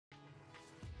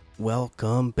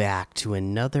Welcome back to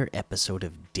another episode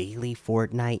of Daily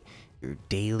Fortnite, your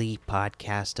daily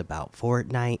podcast about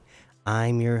Fortnite.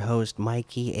 I'm your host,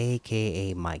 Mikey,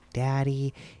 aka Mike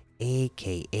Daddy,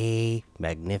 aka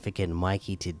Magnificent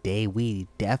Mikey. Today, we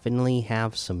definitely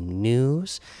have some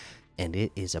news, and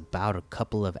it is about a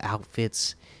couple of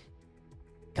outfits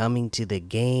coming to the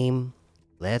game.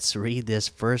 Let's read this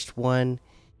first one.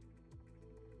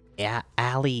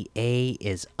 Ali A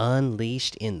is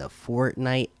unleashed in the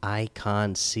Fortnite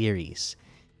Icon series.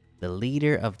 The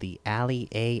leader of the Ali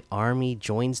A army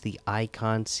joins the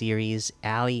Icon series.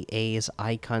 Ali A's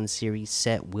Icon series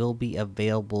set will be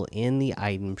available in the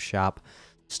item shop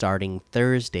starting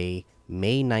Thursday,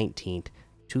 May 19th,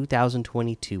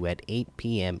 2022 at 8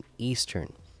 p.m.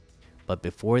 Eastern. But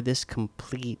before this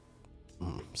complete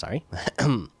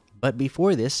But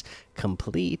before this,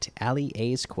 complete Ali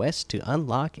A's quest to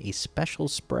unlock a special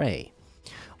spray.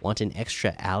 Want an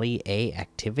extra Ali A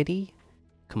activity?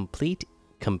 Compete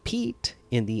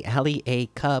in the Ali A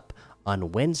Cup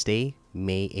on Wednesday,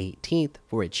 May 18th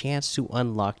for a chance to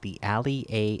unlock the Ali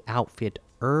A outfit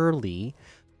early,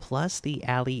 plus the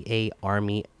Ali A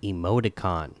Army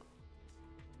emoticon.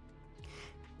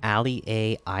 Ali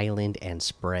A Island and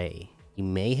Spray. You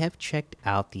may have checked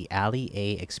out the Ali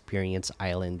A Experience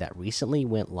Island that recently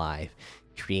went live,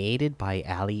 created by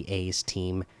Ali A's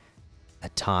team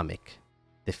Atomic.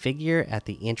 The figure at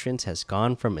the entrance has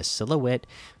gone from a silhouette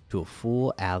to a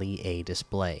full Ali A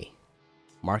display,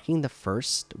 marking the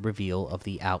first reveal of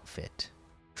the outfit.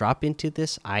 Drop into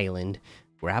this island,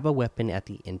 grab a weapon at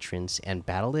the entrance, and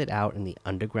battle it out in the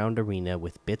underground arena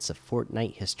with bits of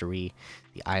Fortnite history.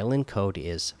 The island code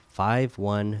is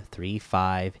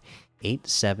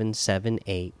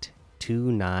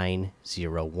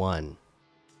 513587782901.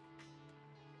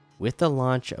 With the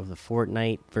launch of the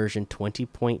Fortnite version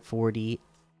 20.40,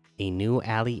 a new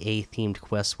Ali A themed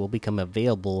quest will become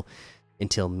available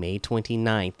until May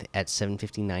 29th at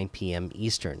 7:59 p.m.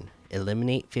 Eastern.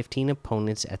 Eliminate 15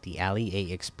 opponents at the Ali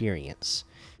A experience.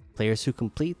 Players who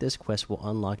complete this quest will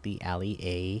unlock the Ali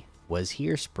A Was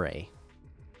Here spray.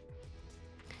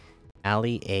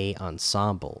 Ali A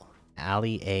Ensemble.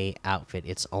 Ali A outfit.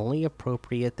 It's only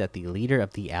appropriate that the leader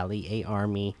of the Ali A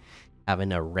army have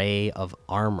an array of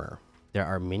armor. There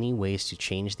are many ways to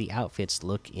change the outfit's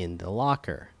look in the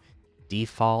locker: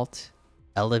 default,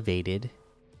 elevated,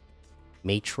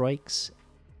 matrix,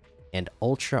 and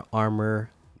ultra armor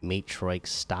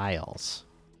matrix styles.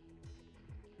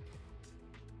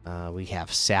 We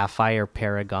have Sapphire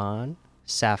Paragon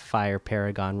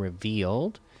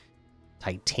revealed,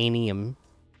 Titanium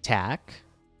Tack,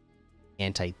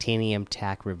 and Titanium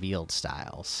Tack revealed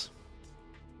styles.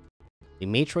 The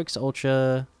Matrix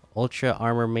Ultra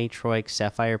Armor Matrix,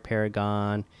 Sapphire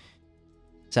Paragon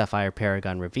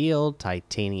revealed,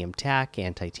 Titanium Tack,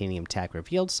 and Titanium Tack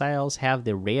revealed styles have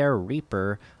the Rare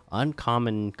Reaper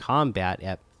Uncommon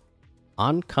Combat,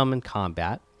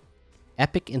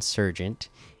 Epic Insurgent,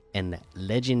 and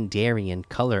Legendarian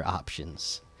color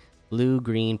options: blue,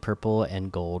 green, purple,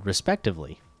 and gold,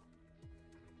 respectively.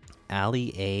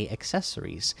 Ali A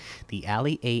accessories. The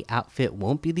Ali A outfit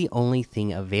won't be the only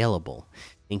thing available.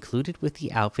 Included with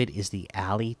the outfit is the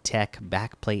Ali Tech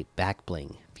backplate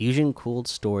backbling, fusion cooled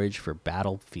storage for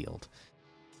battlefield.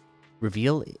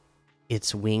 Reveal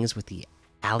its wings with the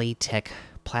Ali Tech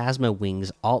Plasma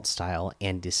Wings alt style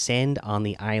and descend on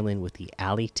the island with the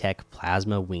Ali Tech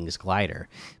Plasma Wings glider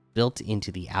built into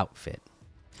the outfit.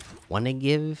 Want to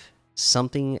give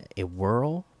something a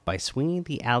whirl? By swinging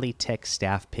the Ali Tech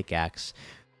staff pickaxe,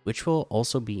 which will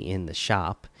also be in the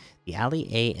shop, the Ali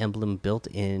A emblem built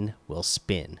in will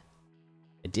spin.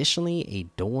 Additionally,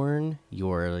 adorn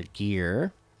your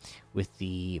gear with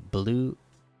the blue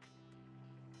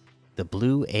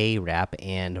A wrap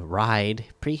and ride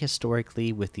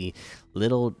prehistorically with the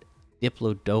little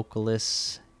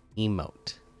Diplodocus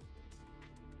emote.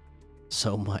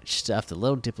 So much stuff. The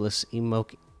little Diplodocus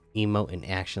emote in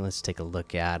action. Let's take a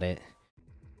look at it.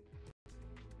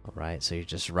 All right, so you're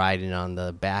just riding on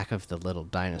the back of the little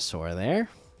dinosaur there.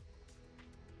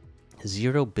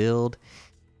 Zero build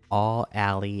all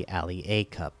Ali A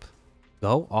Cup.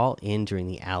 Go all in during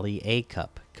the Ali A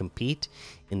Cup. Compete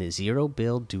in the Zero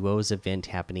Build Duos event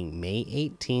happening May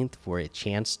 18th for a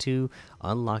chance to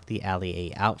unlock the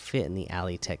Ali A outfit and the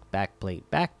Ali Tech backplate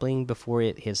backbling before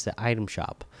it hits the item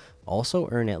shop. Also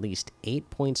earn at least 8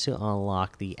 points to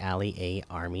unlock the Ali A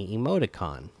Army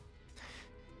emoticon.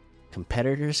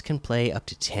 Competitors can play up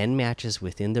to 10 matches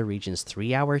within the region's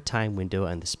 3-hour time window,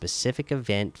 and the specific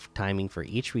event timing for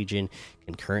each region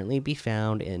can currently be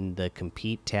found in the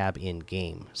Compete tab in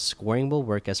game. Scoring will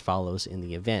work as follows in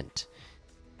the event.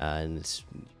 And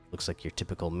Looks like your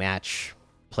typical match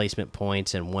placement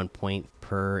points and 1 point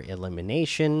per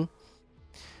elimination.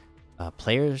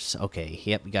 Players, okay,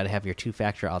 yep, you got to have your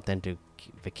two-factor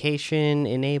authentication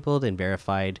enabled and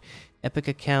verified Epic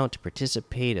account to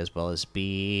participate, as well as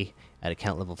be at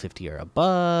account level 50 or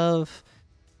above.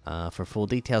 For full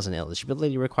details and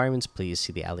eligibility requirements, please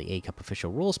see the Alley A Cup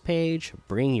official rules page.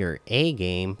 Bring your A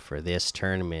game for this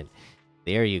tournament.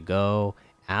 There you go.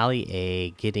 Alley A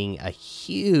getting a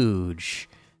huge,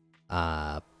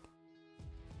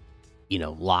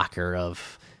 locker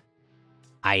of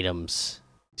items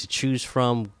to choose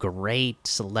from. Great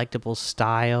selectable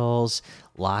styles,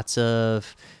 lots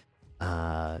of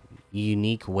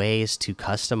unique ways to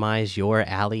customize your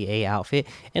Alley A outfit,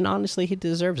 and honestly, he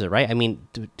deserves it, right? I mean,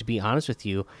 to be honest with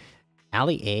you,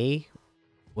 Alley A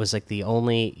was like the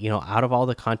only, out of all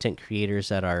the content creators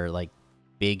that are like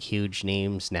big, huge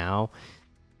names now,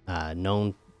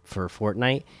 known for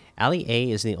Fortnite, Alley A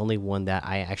is the only one that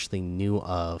I actually knew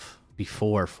of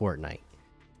before Fortnite.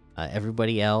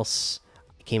 Everybody else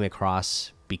came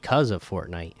across because of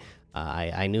Fortnite.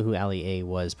 I knew who Alley A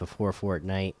was before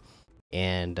Fortnite,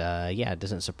 and yeah, it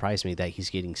doesn't surprise me that he's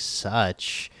getting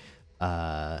such,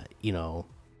 an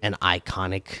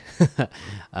iconic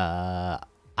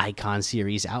icon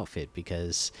series outfit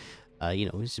because,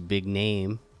 he's a big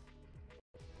name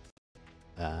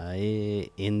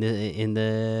in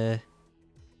the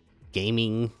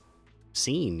gaming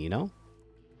scene.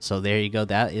 So there you go.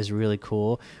 That is really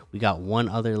cool. We got one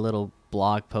other little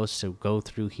blog post to go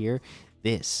through here.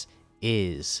 This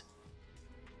is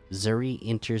Zuri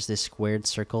enters the squared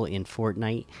circle in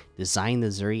Fortnite. Design the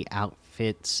Zuri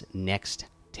outfit's next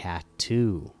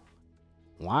tattoo.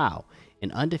 Wow.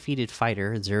 An undefeated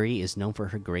fighter, Zuri is known for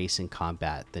her grace in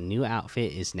combat. The new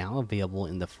outfit is now available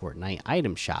in the Fortnite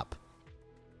item shop.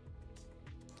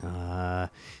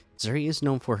 Zuri is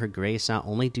known for her grace not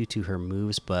only due to her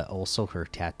moves but also her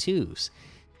tattoos.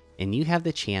 And you have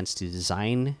the chance to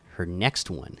design her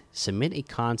next one. Submit a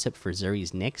concept for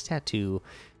Zuri's next tattoo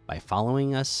by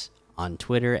following us on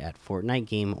Twitter at Fortnite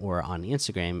Game or on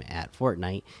Instagram at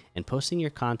Fortnite and posting your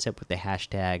concept with the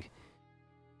hashtag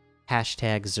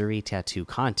Zuri Tattoo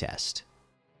Contest.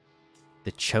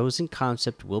 The chosen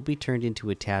concept will be turned into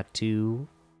a tattoo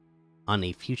on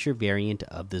a future variant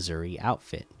of the Zuri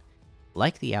outfit.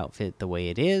 Like the outfit the way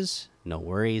it is, no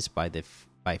worries. By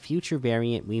future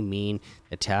variant, we mean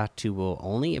the tattoo will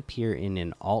only appear in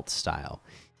an alt style.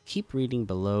 Keep reading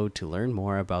below to learn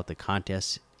more about the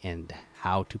contest and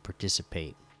how to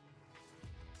participate.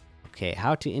 Okay,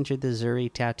 how to enter the Zuri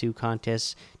Tattoo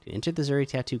Contest. To enter the Zuri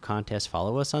Tattoo Contest,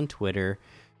 follow us on Twitter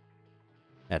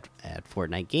at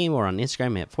Fortnite Game or on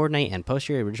Instagram at Fortnite and post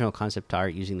your original concept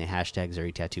art using the hashtag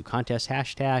Zuri Tattoo Contest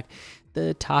hashtag.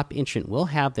 The top entrant will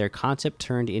have their concept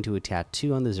turned into a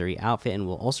tattoo on the Zuri outfit and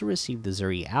will also receive the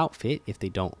Zuri outfit if they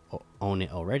don't own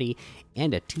it already,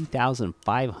 and a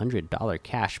 $2,500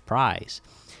 cash prize.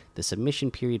 The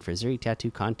submission period for Zuri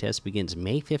Tattoo Contest begins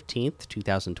May 15th,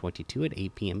 2022 at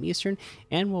 8 p.m. Eastern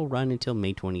and will run until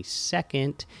May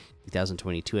 22nd,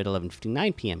 2022 at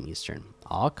 11:59 p.m. Eastern.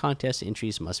 All contest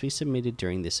entries must be submitted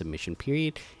during the submission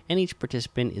period, and each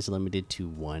participant is limited to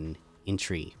one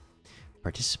entry.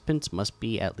 Participants must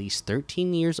be at least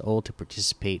 13 years old to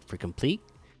participate. For complete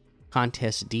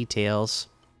contest details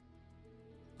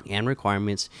and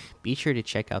requirements, be sure to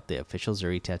check out the official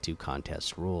Zuri Tattoo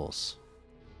Contest rules.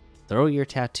 Throw your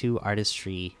tattoo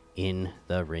artistry in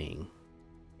the ring.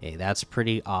 Hey, that's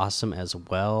pretty awesome as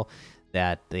well,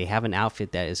 that they have an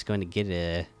outfit that is going to get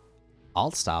a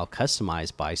alt style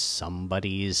customized by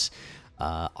somebody's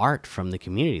art from the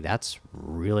community. That's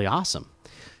really awesome.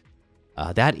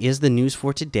 That is the news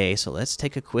for today. So let's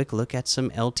take a quick look at some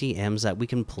LTMs that we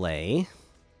can play.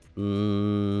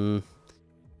 Our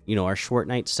Short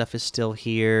Night stuff is still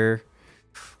here.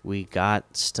 We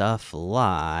got stuff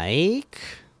like,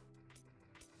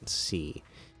 let's see,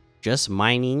 Just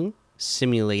Mining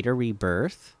Simulator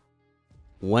Rebirth,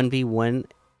 1v1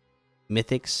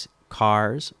 Mythics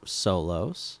Cars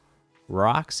Solos,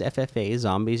 Rocks FFA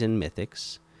Zombies and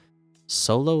Mythics,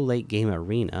 Solo Late Game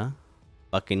Arena,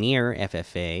 Buccaneer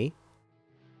FFA,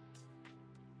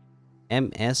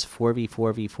 MS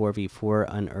 4v4v4v4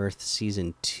 Unearthed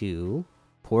Season 2,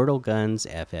 Portal Guns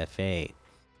FFA.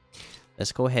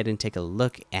 Let's go ahead and take a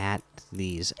look at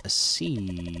these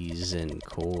season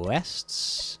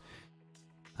quests.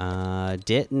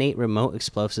 Detonate remote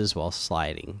explosives while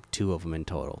sliding. 2 of them in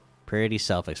total. Pretty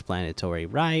self-explanatory,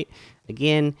 right?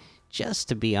 Again, just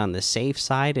to be on the safe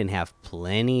side and have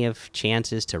plenty of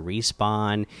chances to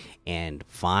respawn and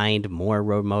find more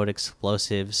remote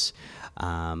explosives.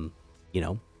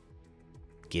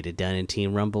 Get it done in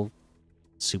Team Rumble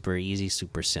Super easy,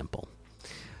 super simple.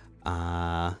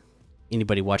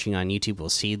 Anybody watching on YouTube will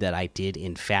see that I did,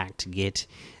 in fact, get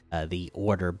the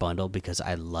order bundle because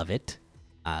I love it.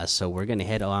 So we're going to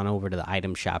head on over to the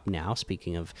item shop now,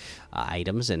 speaking of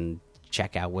items, and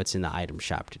check out what's in the item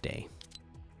shop today.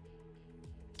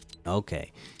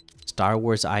 Okay. Star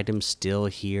Wars items still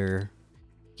here.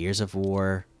 Gears of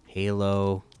War,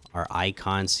 Halo, our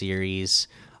Icon series,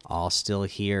 all still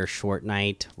here. Short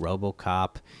Knight,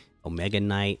 RoboCop, Omega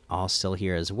Knight, all still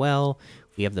here as well.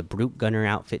 We have the Brute Gunner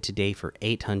outfit today for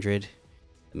 800.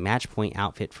 The Match Point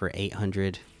outfit for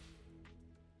 800.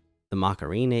 The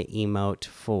Macarena emote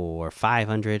for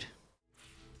 500.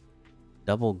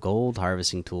 Double Gold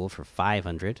Harvesting Tool for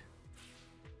 500.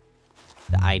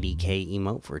 The IDK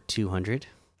emote for 200.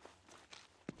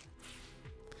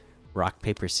 Rock,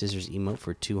 Paper, Scissors emote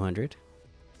for 200.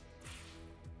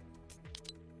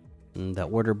 And the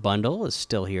order bundle is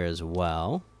still here as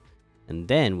well. And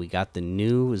then we got the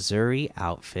new Zuri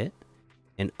outfit,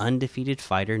 an undefeated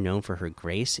fighter known for her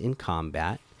grace in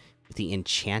combat, with the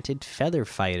enchanted feather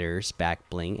fighters back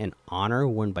bling, an honor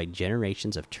worn by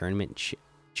generations of tournament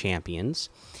champions,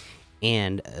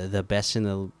 and the best in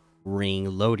the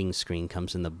ring loading screen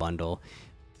comes in the bundle.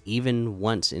 Even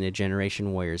once in a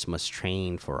generation, warriors must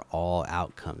train for all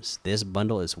outcomes. This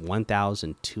bundle is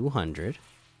 1,200.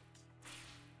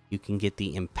 You can get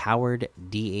the empowered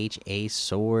DHA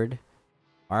sword,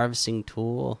 harvesting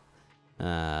tool,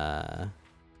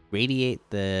 radiate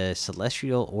the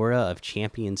celestial aura of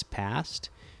champions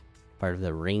past, part of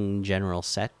the ring general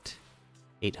set,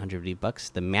 800 V-bucks.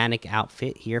 The manic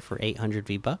outfit here for 800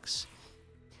 V-bucks.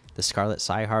 The Scarlet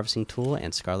Sai harvesting tool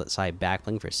and Scarlet Sai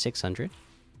backbling for 600.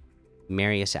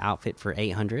 Marius outfit for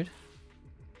 800.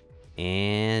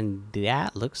 And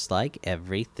that looks like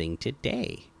everything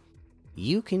today.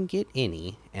 You can get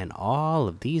any and all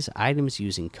of these items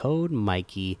using code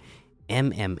Mikey,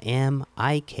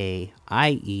 MMMIKIE,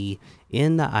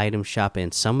 in the item shop,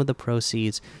 and some of the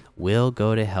proceeds will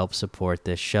go to help support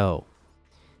this show.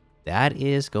 That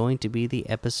is going to be the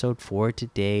episode for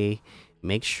today.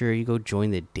 Make sure you go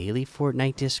join the daily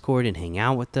Fortnite Discord and hang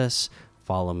out with us.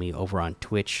 Follow me over on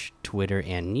Twitch, Twitter,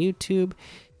 and YouTube.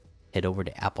 Head over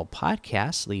to Apple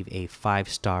Podcasts, leave a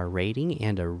 5-star rating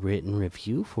and a written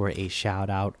review for a shout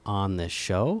out on the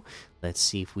show. Let's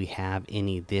see if we have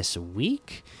any this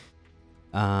week.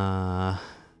 Let's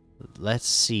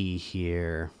see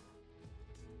here.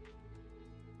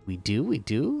 We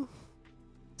do.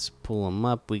 Let's pull them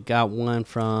up. We got one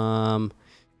from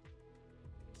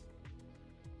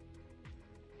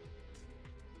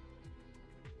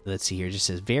let's see here. It just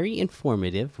says very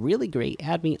informative, really great.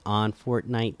 Add me on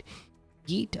Fortnite.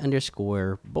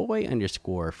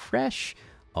 Yeet_boy_fresh.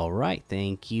 All right,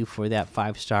 thank you for that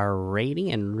 5-star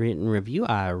rating and written review.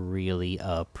 I really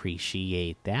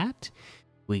appreciate that.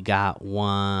 We got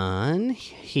one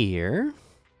here.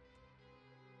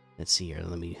 Let's see here.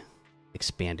 Let me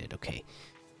expand it. Okay.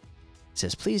 It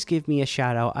says, please give me a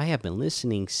shout out. I have been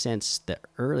listening since the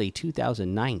early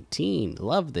 2019.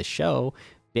 Love the show.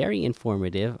 Very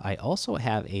informative. I also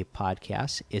have a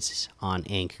podcast. It's on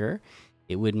Anchor.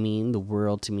 It would mean the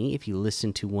world to me if you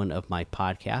listen to one of my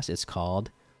podcasts. It's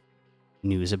called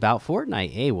News About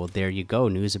Fortnite. Hey, well, there you go.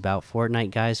 News About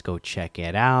Fortnite, guys. Go check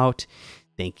it out.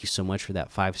 Thank you so much for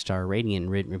that 5-star rating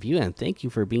and written review. And thank you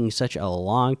for being such a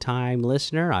long-time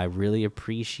listener. I really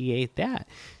appreciate that.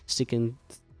 Sticking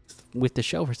with the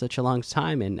show for such a long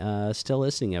time and still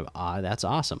listening. That's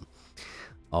awesome.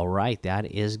 All right,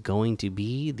 that is going to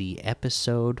be the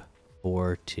episode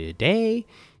for today.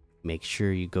 Make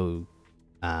sure you go.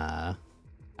 I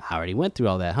already went through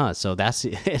all that, huh? So that's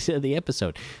the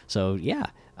episode. So yeah,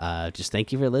 just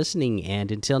thank you for listening, and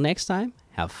until next time,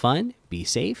 have fun, be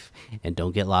safe, and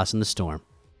don't get lost in the storm.